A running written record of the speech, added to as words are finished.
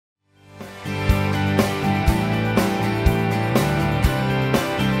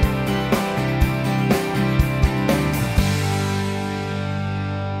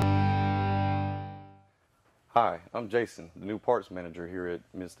Hi, I'm Jason, the new parts manager here at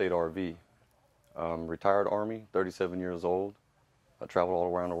Midstate RV. I'm retired Army, 37 years old. I traveled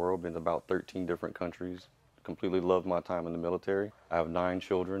all around the world, been to about 13 different countries. Completely loved my time in the military. I have 9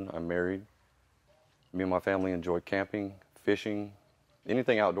 children. I'm married. Me and my family enjoy camping, fishing,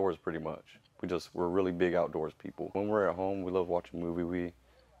 anything outdoors pretty much. We're really big outdoors people. When we're at home, we love watching a movie. We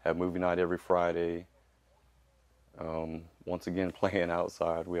have movie night every Friday. Once again, playing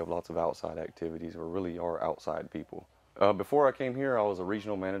outside. We have lots of outside activities. We really are outside people. Before I came here, I was a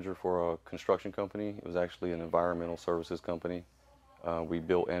regional manager for a construction company. It was actually an environmental services company. We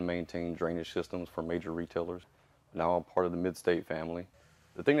built and maintained drainage systems for major retailers. Now I'm part of the Midstate family.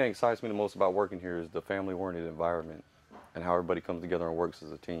 The thing that excites me the most about working here is the family-oriented environment and how everybody comes together and works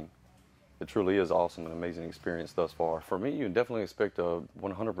as a team. It truly is awesome and amazing experience thus far. For me, you can definitely expect a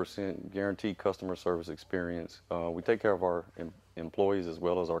 100% guaranteed customer service experience. We take care of our employees as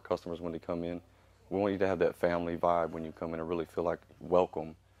well as our customers when they come in. We want you to have that family vibe when you come in and really feel like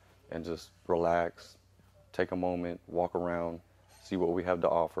welcome and just relax, take a moment, walk around, see what we have to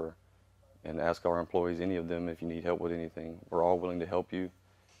offer, and ask our employees, any of them, if you need help with anything. We're all willing to help you.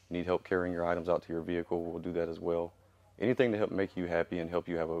 Need help carrying your items out to your vehicle, we'll do that as well. Anything to help make you happy and help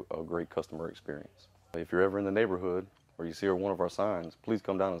you have a great customer experience. If you're ever in the neighborhood or you see one of our signs, please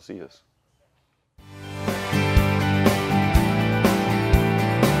come down and see us.